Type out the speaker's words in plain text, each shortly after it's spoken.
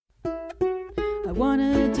I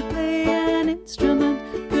wanted to play an instrument,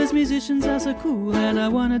 'cause musicians are so cool, and I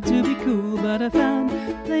wanted to be cool, but I found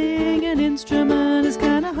playing an instrument is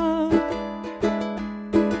kinda hard.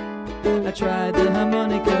 I tried the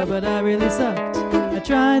harmonica, but I really sucked. I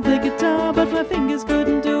tried the guitar, but my fingers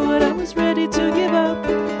couldn't do it. I was ready to give up.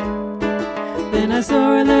 Then I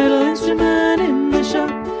saw a little instrument in the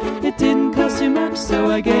shop. It didn't cost too much,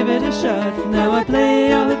 so I gave it a shot. Now I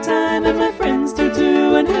play all the time, and my friends do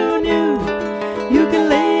too. And who knew?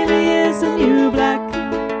 Ukulele is the new black.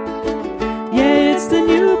 Yeah, it's the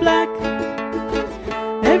new black.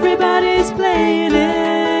 Everybody's playing it,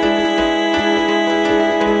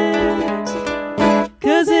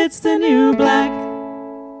 'cause it's the new black.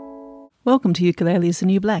 Welcome to Ukulele is the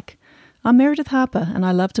New Black. I'm Meredith Harper, and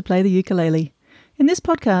I love to play the ukulele. In this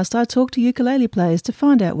podcast, I talk to ukulele players to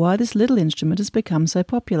find out why this little instrument has become so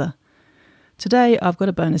popular. Today, I've got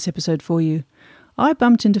a bonus episode for you. I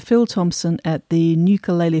bumped into Phil Thompson at the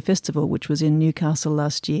Ukulele Festival, which was in Newcastle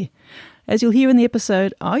last year. As you'll hear in the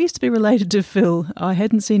episode, I used to be related to Phil. I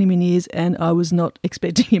hadn't seen him in years, and I was not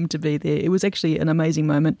expecting him to be there. It was actually an amazing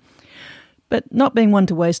moment. But not being one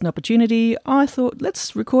to waste an opportunity, I thought,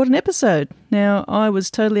 let's record an episode. Now, I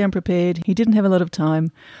was totally unprepared. He didn't have a lot of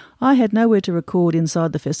time. I had nowhere to record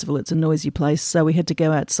inside the festival. It's a noisy place, so we had to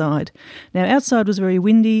go outside. Now, outside was very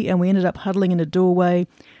windy, and we ended up huddling in a doorway.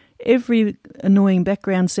 Every annoying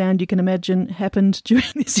background sound you can imagine happened during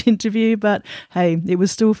this interview, but hey, it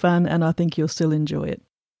was still fun, and I think you'll still enjoy it.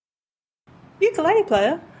 Ukulele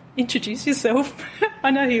player, introduce yourself.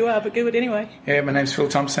 I know who you are, but do it anyway. Yeah, my name's Phil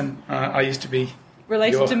Thompson. I used to be...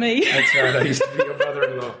 Related to me. That's right, I used to be your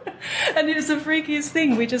brother-in-law. And it was the freakiest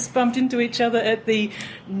thing. We just bumped into each other at the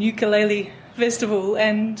Ukulele Festival,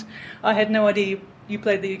 and I had no idea you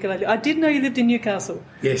played the ukulele. I did know you lived in Newcastle.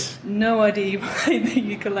 Yes. No idea you played the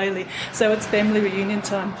ukulele. So it's family reunion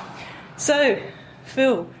time. So,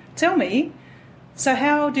 Phil, tell me, so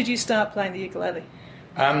how did you start playing the ukulele?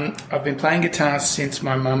 I've been playing guitar since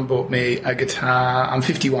my mum bought me a guitar. I'm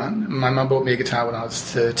 51. My mum bought me a guitar when I was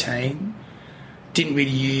 13. Didn't really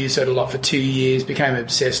use it a lot for 2 years. Became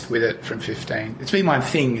obsessed with it from 15. It's been my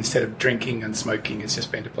thing instead of drinking and smoking. It's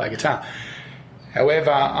just been to play guitar.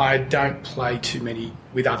 However, I don't play too many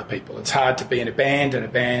with other people. It's hard to be in a band,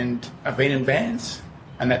 I've been in bands,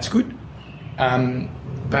 and that's good.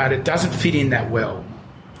 But it doesn't fit in that well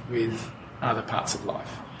with other parts of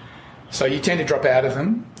life. So you tend to drop out of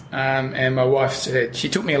them. And my wife said, she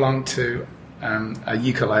took me along to a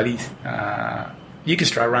ukulele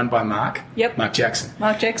Ukestra run by Mark Jackson.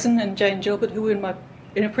 Mark Jackson and Jane Gilbert, who were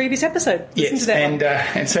in a previous episode. Yes, and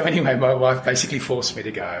so anyway, my wife basically forced me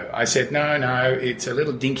to go. I said, no, it's a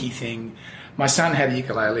little dinky thing. My son had a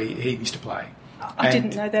ukulele, he used to play. I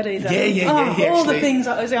didn't know that either. Yeah. All the things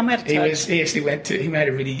I'm out of touch. He actually went to, he made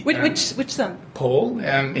a really... Which son? Paul.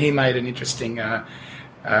 He made an interesting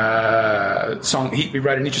song. He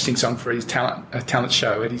wrote an interesting song for his talent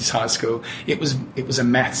show at his high school. It was a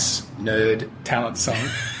maths nerd talent song.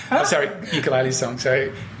 Ukulele song.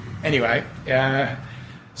 So anyway,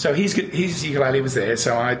 so his ukulele was there.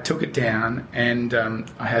 So I took it down, and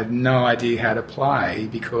I had no idea how to play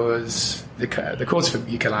because the chords for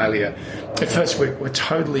ukulele at first were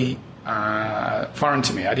totally foreign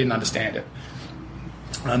to me. I didn't understand it,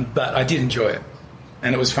 but I did enjoy it.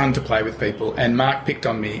 And it was fun to play with people. And Mark picked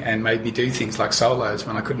on me and made me do things like solos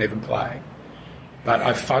when I couldn't even play. But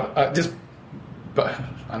I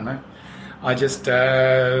don't know. I just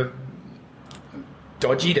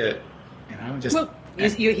dodged it, Well,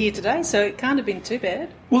 you're here today, so it can't have been too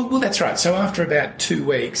bad. Well, that's right. So after about 2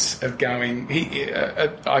 weeks of going,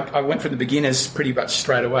 I went from the beginners pretty much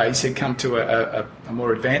straight away. He said, come to a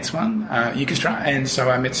more advanced one, Ukestra. And so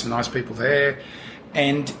I met some nice people there.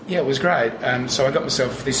 And, yeah, it was great. So I got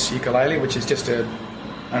myself this ukulele, which is just a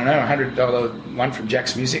 $100 one from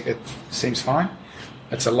Jack's Music. It seems fine.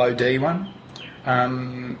 It's a low D one.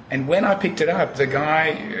 And when I picked it up, the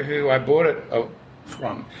guy who I bought it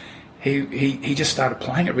from, he just started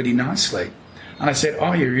playing it really nicely. And I said,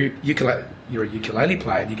 oh, you're a ukulele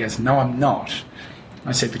player? And he goes, no, I'm not.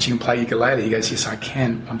 I said, but you can play ukulele? He goes, yes, I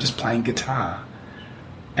can. I'm just playing guitar.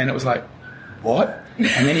 And it was like, what?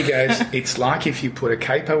 And then he goes, it's like if you put a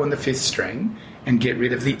capo on the 5th string and get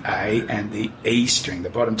rid of the A and the E string, the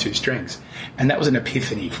bottom 2 strings. And that was an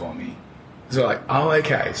epiphany for me. So like, oh,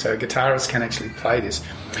 okay, so guitarists can actually play this.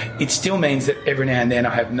 It still means that every now and then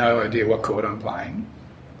I have no idea what chord I'm playing,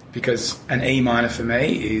 because an E minor for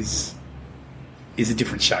me is a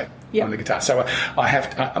different shape on the guitar. So I have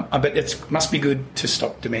to, but it must be good to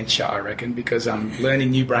stop dementia, I reckon, because I'm learning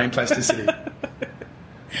new brain plasticity.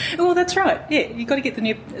 Well, that's right. Yeah, you've got to get the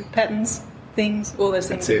new patterns things, all those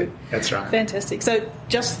things. That's it. That's right. Fantastic. So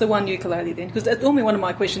just the one ukulele then? Because normally one of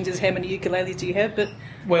my questions is how many ukuleles do you have? But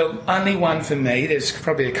well, only one for me. There's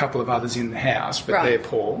probably a couple of others in the house, but they're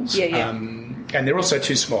Paul's. Yeah. And they're also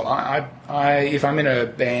too small. If I'm in a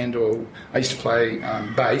band, or I used to play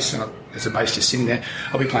bass, and there's a bass just sitting there,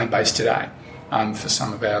 I'll be playing bass today for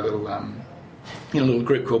some of our little little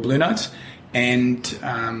group called Blue Notes, and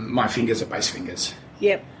my fingers are bass fingers.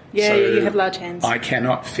 Yep. Yeah, so you have large hands. I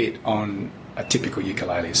cannot fit on a typical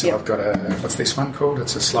ukulele. So I've got what's this one called?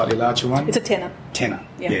 It's a slightly larger one. It's a tenor. Tenor.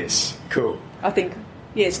 Yep. Yes. Cool. I think.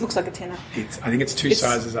 Yes, it looks like a tenor. I think it's two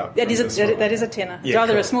sizes up. That is a tenor. Yeah,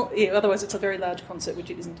 rather cool. a small. Yeah, otherwise it's a very large concert, which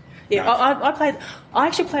it isn't. Yeah, No. I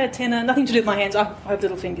actually play a tenor. Nothing to do with my hands. I have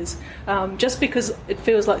little fingers. Just because it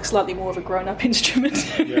feels like slightly more of a grown-up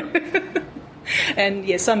instrument. Yeah. And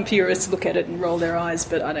yeah, some purists look at it and roll their eyes,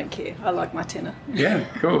 but I don't care. I like my tenor. Yeah.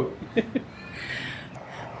 Cool.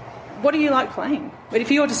 What do you like playing? But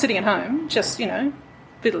if you're just sitting at home, just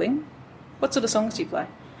fiddling, what sort of songs do you play?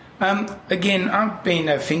 Again, I've been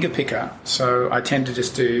a finger picker, so I tend to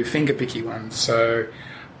just do finger picky ones. So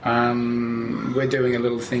we're doing a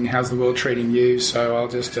little thing, how's the world treating you? So I'll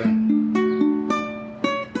just...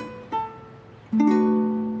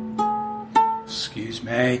 excuse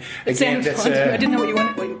me. It Again, sounded fun. I didn't know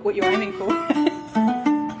what you were aiming for.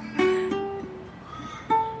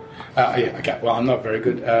 Yeah, okay. Well, I'm not very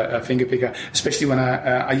good a finger picker, especially when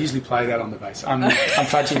I usually play that on the bass. I'm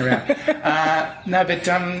fudging around. No, but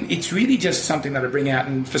it's really just something that I bring out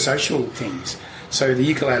for social things. So the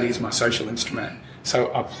ukulele is my social instrument.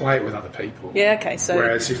 So I play it with other people. Yeah, okay. So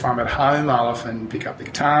whereas if I'm at home, I'll often pick up the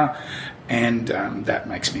guitar, and that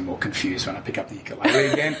makes me more confused when I pick up the ukulele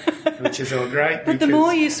again, which is all great. But the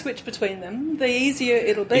more you switch between them, the easier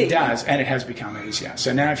it'll be. It does, and it has become easier.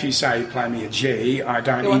 So now if you say, play me a G, I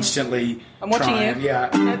don't instantly I'm watching try you.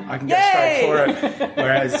 and, I can go straight for it.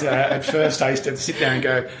 Whereas at first I used to sit there and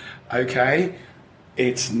go, okay,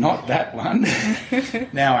 it's not that one.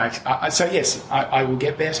 Now, I will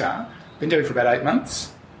get better. Been doing it for about 8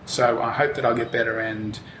 months, so I hope that I'll get better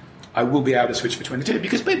and I will be able to switch between the two,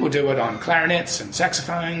 because people do it on clarinets and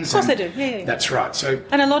saxophones. Of course they do, yeah. That's right. So,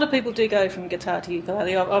 and a lot of people do go from guitar to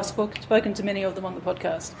ukulele. I've spoken to many of them on the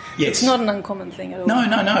podcast. Yes. It's not an uncommon thing at all. No,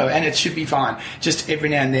 and it should be fine. Just every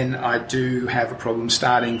now and then I do have a problem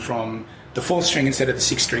starting from the 4th string instead of the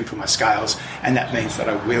 6th string for my scales, and that means that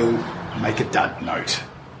I will make a dud note.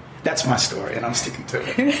 That's my story, and I'm sticking to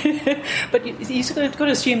it. But you sort of got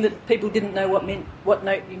to assume that people didn't know what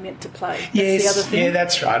note you meant to play. That's yes, the other thing. Yeah,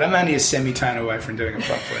 that's right. I'm only a semitone away from doing it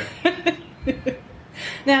properly.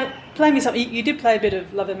 Now, play me something. You did play a bit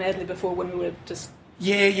of Love Her Madly before when we were just...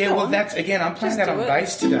 Yeah. Well, that's again. I'm playing that on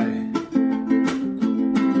bass today.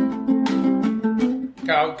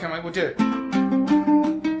 Go, come on, we'll do it.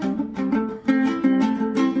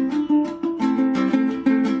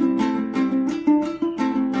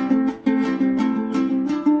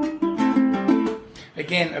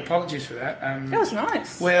 Again, apologies for that. That was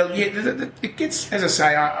nice. Well, yeah, it gets, as I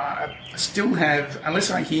say, I still have,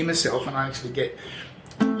 unless I hear myself and I actually get,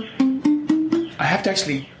 I have to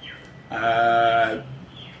actually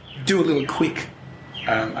do a little quick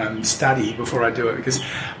study before I do it, because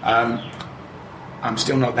I'm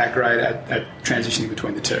still not that great at transitioning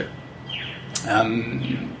between the two.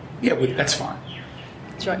 That's fine.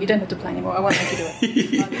 That's right, you don't have to play anymore. I won't make you do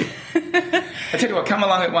it. I tell you what, come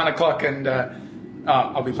along at 1 o'clock and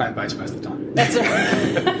I'll be playing bass most of the time. That's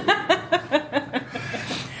right.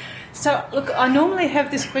 So, look, I normally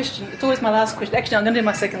have this question. It's always my last question. Actually, I'm going to do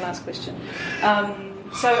my second last question.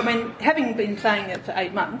 So, I mean, having been playing it for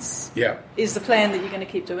 8 months, is the plan that you're going to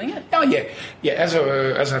keep doing it? Oh, yeah. Yeah,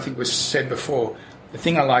 as I think was said before, the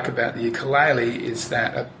thing I like about the ukulele is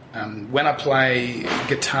that when I play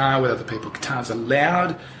guitar with other people, guitars are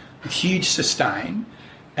loud, with huge sustain,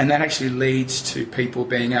 and that actually leads to people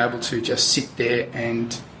being able to just sit there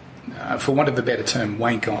and, for want of a better term,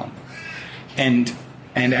 wank on, and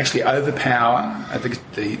actually overpower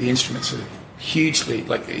the instruments. Are hugely,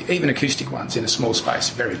 like even acoustic ones in a small space,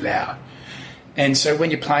 are very loud. And so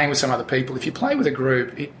when you're playing with some other people, if you play with a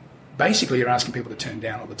group, basically you're asking people to turn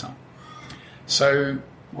down all the time. So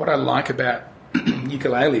what I like about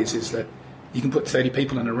ukuleles is that you can put 30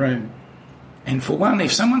 people in a room, and for one,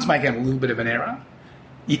 if someone's making a little bit of an error,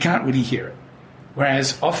 you can't really hear it.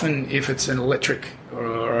 Whereas often if it's an electric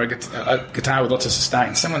or a guitar with lots of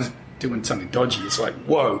sustain, someone's doing something dodgy, it's like,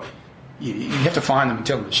 whoa, you have to find them and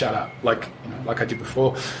tell them to shut up, like I did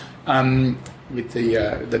before with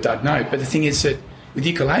the dud note. But the thing is that with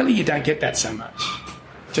ukulele you don't get that so much,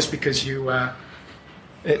 just because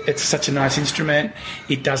it's such a nice instrument.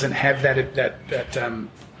 It doesn't have that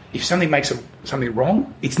if something makes something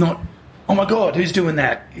wrong, it's not, oh my God, who's doing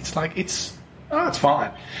that? It's like, it's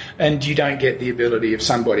fine. And you don't get the ability of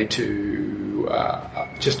somebody to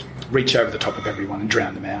just reach over the top of everyone and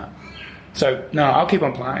drown them out. So, no, I'll keep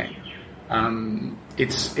on playing.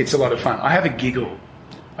 It's a lot of fun. I have a giggle.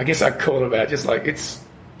 I guess I call it about just like, it's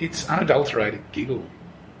unadulterated giggle.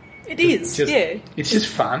 It is, yeah. It's just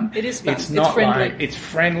fun. It is fun. It's not friendly. like, it's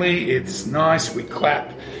friendly, it's nice, we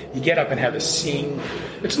clap, you get up and have a sing.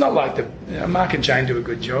 It's not like Mark and Jane do a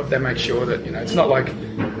good job. They make sure that, it's not like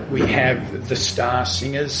we have the star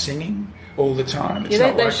singers singing all the time. It's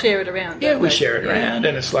they share it around. Yeah, we share it around,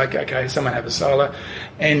 and it's like, okay, someone have a solo.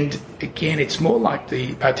 And again, it's more like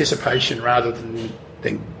the participation rather than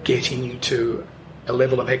getting to a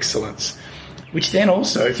level of excellence, which then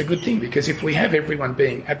also is a good thing, because if we have everyone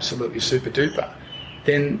being absolutely super duper,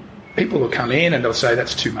 then people will come in and they'll say,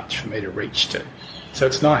 that's too much for me to reach to. So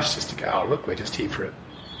it's nice just to go, oh, look, we're just here for a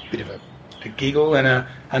bit of a giggle and a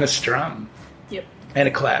strum. Yep. And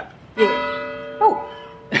a clap. Yeah. Oh.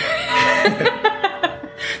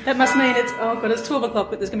 That must mean it's 12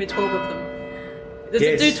 o'clock, but there's going to be 12 of them. Does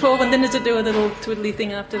it do 12 and then does it do a little twiddly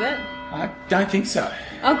thing after that? I don't think so.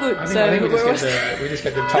 Oh, good. I think we just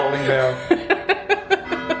get the tolling bell.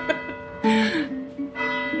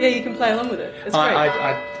 Yeah, you can play along with it. It's great.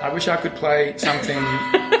 I wish I could play something,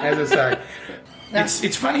 as I say.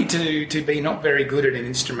 It's funny to be not very good at an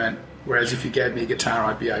instrument, whereas if you gave me a guitar,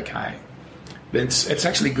 I'd be okay. But it's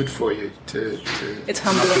actually good for you to it's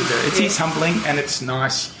humbling. It is humbling, and it's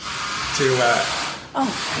nice to...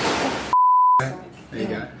 There you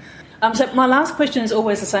go. So my last question is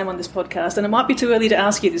always the same on this podcast, and it might be too early to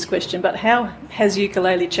ask you this question, but how has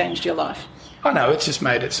ukulele changed your life? Oh no, it's just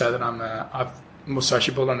made it so that I'm more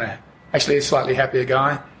sociable and actually a slightly happier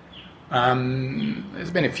guy. There's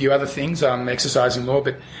been a few other things. I'm exercising more,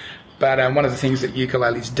 but one of the things that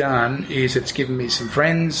ukulele's done is it's given me some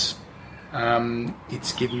friends.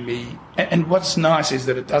 It's given me... And what's nice is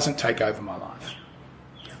that it doesn't take over my life.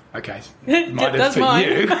 Okay, it might have for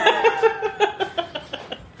you.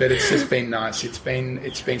 But it's just been nice. It's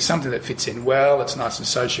been something that fits in well. It's nice and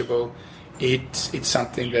sociable. It's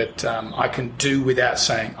something that I can do without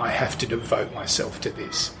saying I have to devote myself to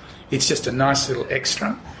this. It's just a nice little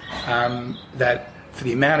extra that for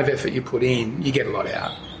the amount of effort you put in, you get a lot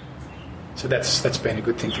out. So that's been a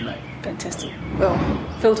good thing for me. Fantastic. Well,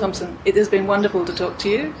 Phil Thompson, it has been wonderful to talk to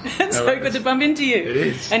you. It's so good to bump into you. It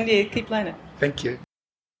is. And yeah, keep playing it. Thank you.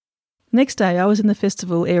 Next day, I was in the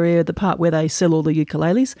festival area, the part where they sell all the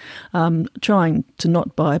ukuleles, trying to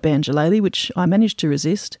not buy a banjolele, which I managed to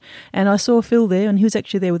resist. And I saw Phil there, and he was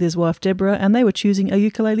actually there with his wife, Deborah, and they were choosing a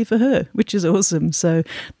ukulele for her, which is awesome. So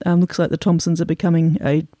looks like the Thompsons are becoming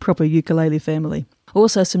a proper ukulele family.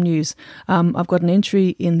 Also some news. I've got an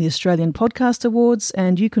entry in the Australian Podcast Awards,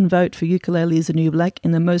 and you can vote for Ukulele is the New Black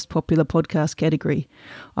in the most popular podcast category.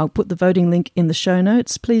 I'll put the voting link in the show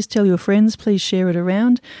notes. Please tell your friends, please share it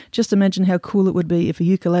around. Just imagine how cool it would be if a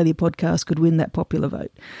ukulele podcast could win that popular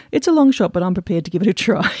vote. It's a long shot, but I'm prepared to give it a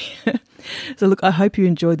try. So look, I hope you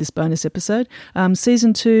enjoyed this bonus episode.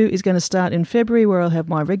 Season 2 is going to start in February, where I'll have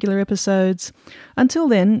my regular episodes. Until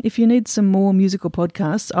then, if you need some more musical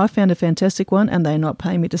podcasts, I found a fantastic one, and they're not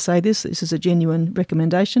paying me to say this. This is a genuine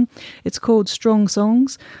recommendation. It's called Strong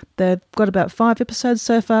Songs. They've got about 5 episodes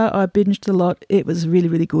so far. I binged a lot. It was really,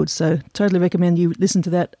 really good. So totally recommend you listen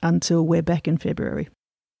to that until we're back in February.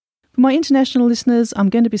 For my international listeners, I'm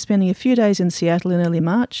going to be spending a few days in Seattle in early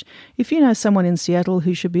March. If you know someone in Seattle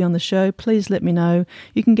who should be on the show, please let me know.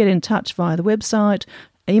 You can get in touch via the website,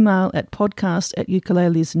 email at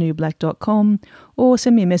podcast@ukulelesnewblack.com, or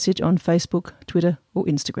send me a message on Facebook, Twitter or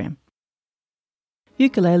Instagram.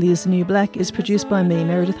 Ukulele is the New Black is produced by me,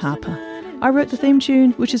 Meredith Harper. I wrote the theme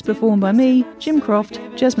tune, which is performed by me, Jim Croft,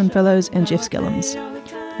 Jasmine Fellows and Jeff Skellums.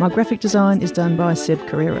 My graphic design is done by Seb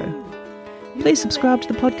Carrero. Please subscribe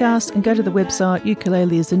to the podcast and go to the website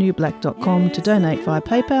ukuleleisthenewblack.com to donate via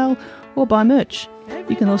PayPal or buy merch.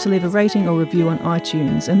 You can also leave a rating or review on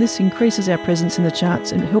iTunes, and this increases our presence in the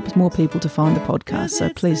charts and helps more people to find the podcast, so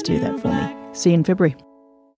please do that for me. See you in February.